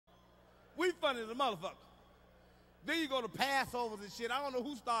We funny as a motherfucker. Then you go to Passovers and shit. I don't know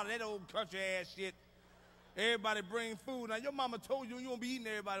who started that old country ass shit. Everybody bring food. Now, your mama told you don't be eating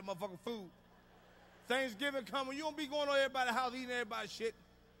everybody's motherfucking food. Thanksgiving coming, you don't be going to everybody's house eating everybody's shit.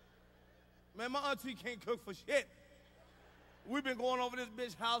 Man, my auntie can't cook for shit. We've been going over this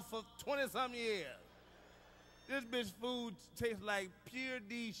bitch house for 20-something years. This bitch food tastes like pure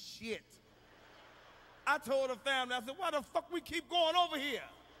D shit. I told the family, I said, why the fuck we keep going over here?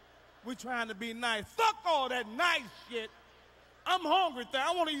 We trying to be nice. Fuck all that nice shit. I'm hungry there.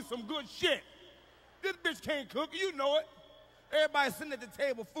 I want to eat some good shit. This bitch can't cook, you know it. Everybody sitting at the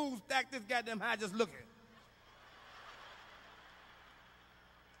table, food stacked this goddamn high, just looking.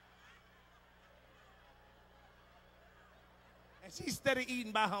 And she steady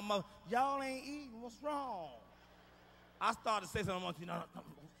eating by her mother. Y'all ain't eating, what's wrong? I started to say something, no.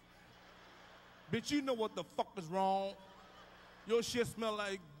 Bitch, you know what the fuck is wrong. Your shit smell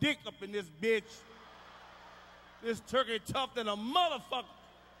like dick up in this bitch. This turkey tough than a motherfucker.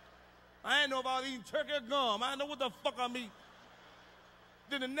 I ain't know if I was eating turkey or gum. I didn't know what the fuck I'm eating.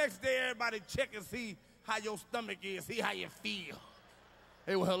 Then the next day, everybody check and see how your stomach is, see how you feel.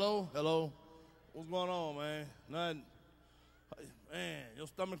 Hey, well, hello. What's going on, man? Nothing. Man, your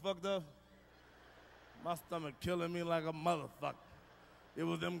stomach fucked up? My stomach killing me like a motherfucker. It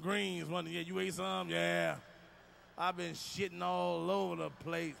was them greens, wasn't it? Yeah, you ate some? Yeah. I've been shitting all over the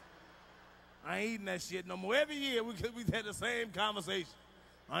place. I ain't eating that shit no more. Every year we had the same conversation.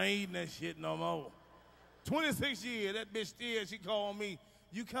 I ain't eating that shit no more. 26 years, that bitch still, she called me,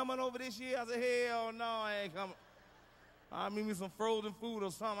 you coming over this year? I said, hell no, I ain't coming. I mean me some frozen food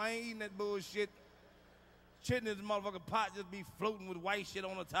or something. I ain't eating that bullshit. Shit in this motherfucking pot just be floating with white shit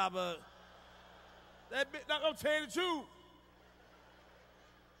on the top of it. That bitch, I'm telling you the truth.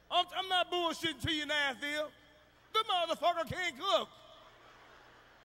 I'm not bullshitting to you, Nashville. The motherfucker can't cook.